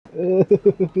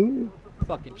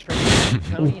Fucking train,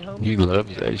 Tony, homie. You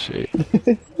love that shit.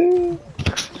 That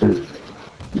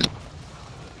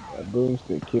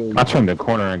boomstick killed I you. turned the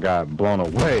corner and got blown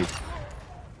away.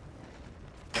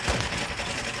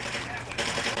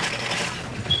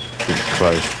 Jesus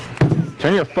Christ.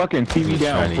 Turn your fucking TV He's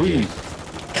down, trying to please.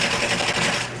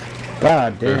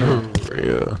 God damn. For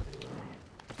real.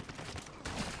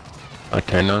 I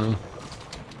turned on him.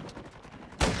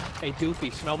 Hey,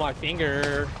 Doofy, smell my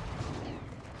finger.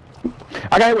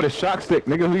 I got hit with a shock stick,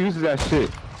 nigga. Who uses that shit?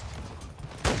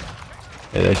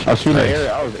 Yeah, that I was shooting nice. the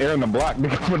area. I was airing the block,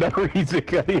 nigga, for that reason.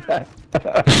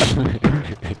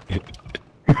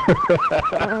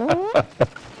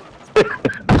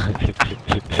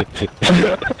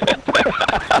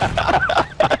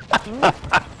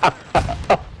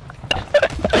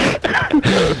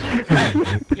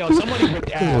 Yo, somebody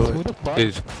ripped ass. Who the fuck? What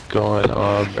is going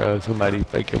on, bro? Somebody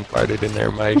fucking farted in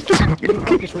their mic. Who the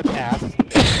fuck just ripped ass?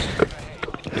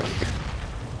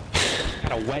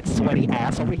 Got a wet, sweaty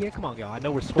ass over here. Come on, y'all. I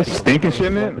know we're sweaty. Stinking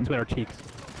shit, man. Between our cheeks.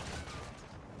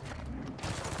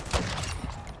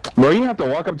 Bro, you have to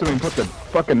walk up to me and put the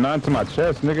fucking knife to my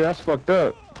chest, nigga. That's fucked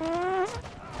up.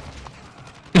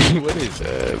 What is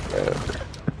that, bro?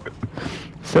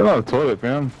 Sit on the toilet,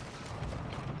 fam.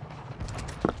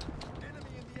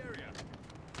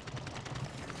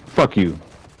 Fuck you.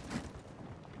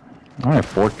 Alright,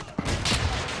 fork.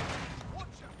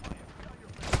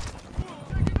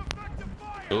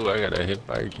 Ooh, I got a hip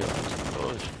fire kill.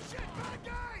 Oh, shit.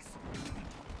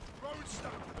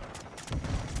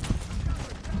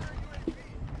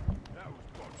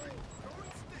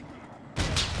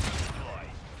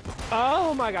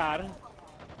 Oh my god.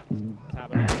 What's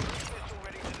happening?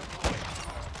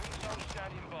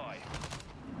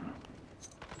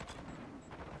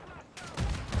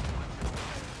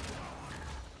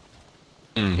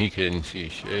 He couldn't see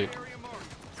shit.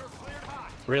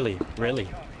 Really? Really?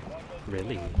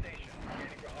 Really?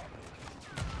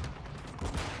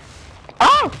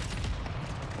 Ah!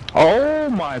 Oh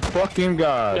my fucking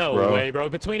god, No bro. way, bro.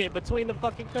 Between the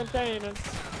fucking containers.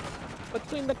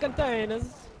 Between the containers.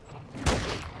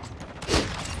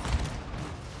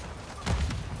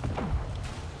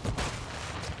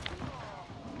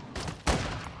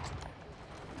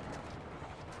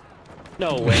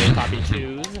 No way, Poppy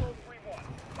Shoes.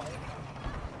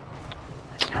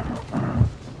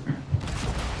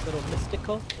 Little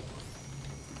mystical.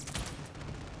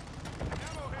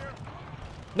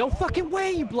 No fucking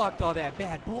way you blocked all that,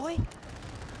 bad boy.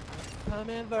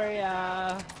 Coming for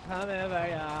ya. Coming for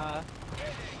ya.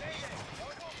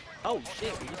 Oh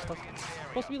shit, were you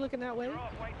supposed to be looking that way?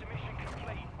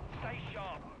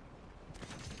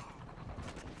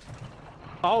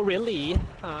 Oh really?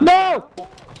 No!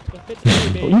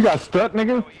 Baby. You got stuck,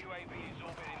 nigga?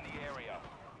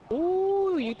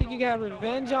 Ooh, you think you got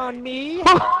revenge on me?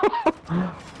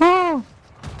 Oh.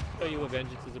 Show you what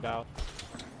vengeance is about.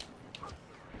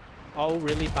 Oh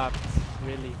really, Pops?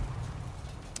 Really?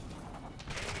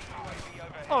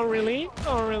 Oh really?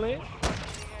 Oh really?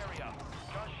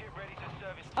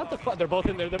 What the fuck? They're both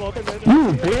in there. They're both in there.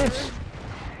 You bitch!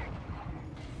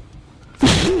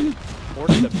 More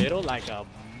to the middle like a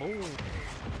moon.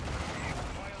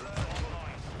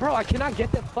 Bro, I cannot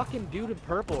get that fucking dude in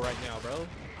purple right now, bro.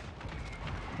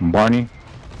 Barney.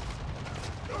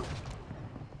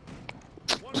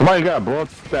 Somebody got blow up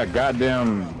that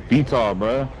goddamn VTOL,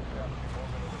 bro.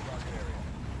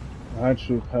 I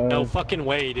shoot her. No fucking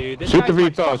way, dude. This Shoot the guy's my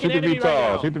VTOL, fucking shoot the enemy right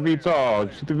VTOL, now. shoot the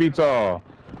VTOL, shoot the VTOL.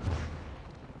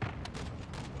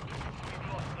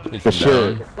 For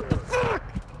sure.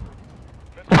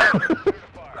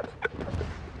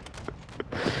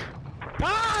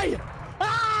 Die!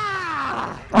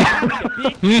 Ah!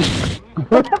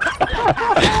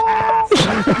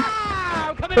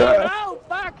 I'm coming out! Oh,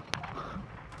 fuck!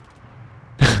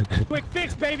 Quick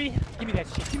fix, baby! Give me that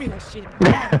shit, give me that shit.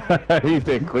 He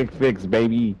said quick fix,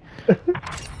 baby. I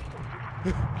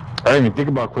didn't even think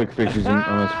about quick fixes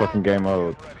on this fucking game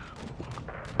mode.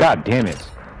 God damn it.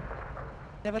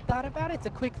 Never thought about it. It's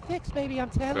a quick fix, baby, I'm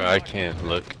telling Bro, you. I can't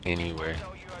look anywhere.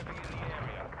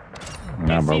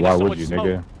 Nah, bro, see, why there's so would much you, smoke.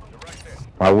 nigga?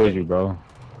 Why would you, bro?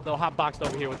 Little hot boxed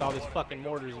over here with all this fucking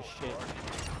mortars and shit.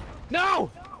 No!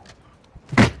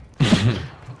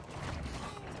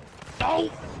 No!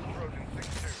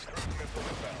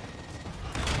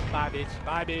 Bye, bitch.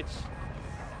 Bye, bitch.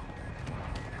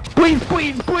 Please,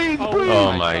 please, please, Oh, please!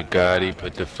 Oh my god, he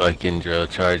put the fucking drill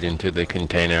charge into the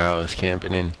container I was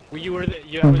camping in. Well, you were the,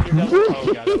 you was your double.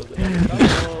 Oh god, that was the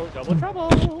double trouble.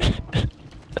 Double trouble.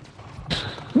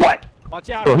 What? Watch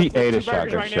out. Bro, he I'm ate a flipping burgers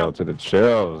shotgun right shell now. to the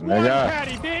chills, One nigga.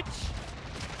 patty, bitch.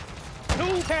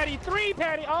 2 Patty, 3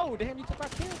 Patty. Oh, damn, you took my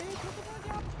kill,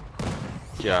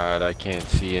 dude. God, I can't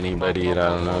see anybody and I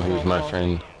don't know who's my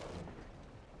friend.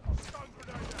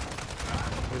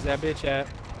 Where's that bitch at?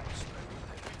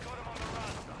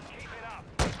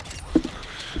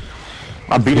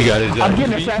 I'm beating. I'm I'm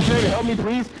getting assassinated. Help me,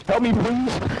 please. Help me,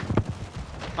 please.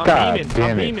 I'm God beaming. damn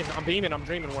I'm it. beaming. I'm beaming. I'm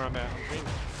dreaming where I'm at. I'm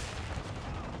dreaming.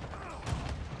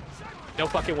 No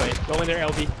fucking way. Go in there,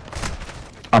 LB.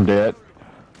 I'm dead.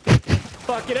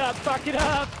 Fuck it up. Fuck it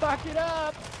up. Fuck it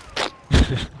up.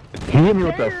 He hit me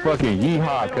with the fucking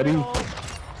yeehaw, Cuddy.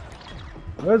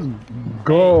 Let's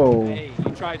go. Hey,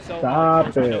 you tried so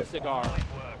Stop hard. You it. no cigar.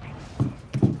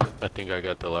 I think I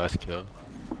got the last kill.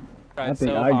 I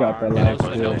think I got the last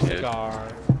no kill. cigar.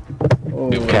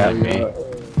 Oh, It Cat wasn't me. yeah.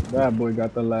 That boy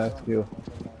got the last kill.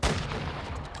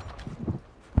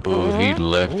 Ooh, he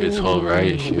left his whole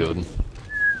riot shield.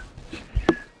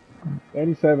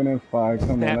 87 and 5. Come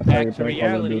on, Snap that's how back you to play Call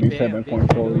of reality, Duty. bam,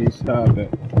 7.4. Stop it.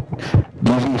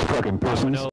 These fucking persons.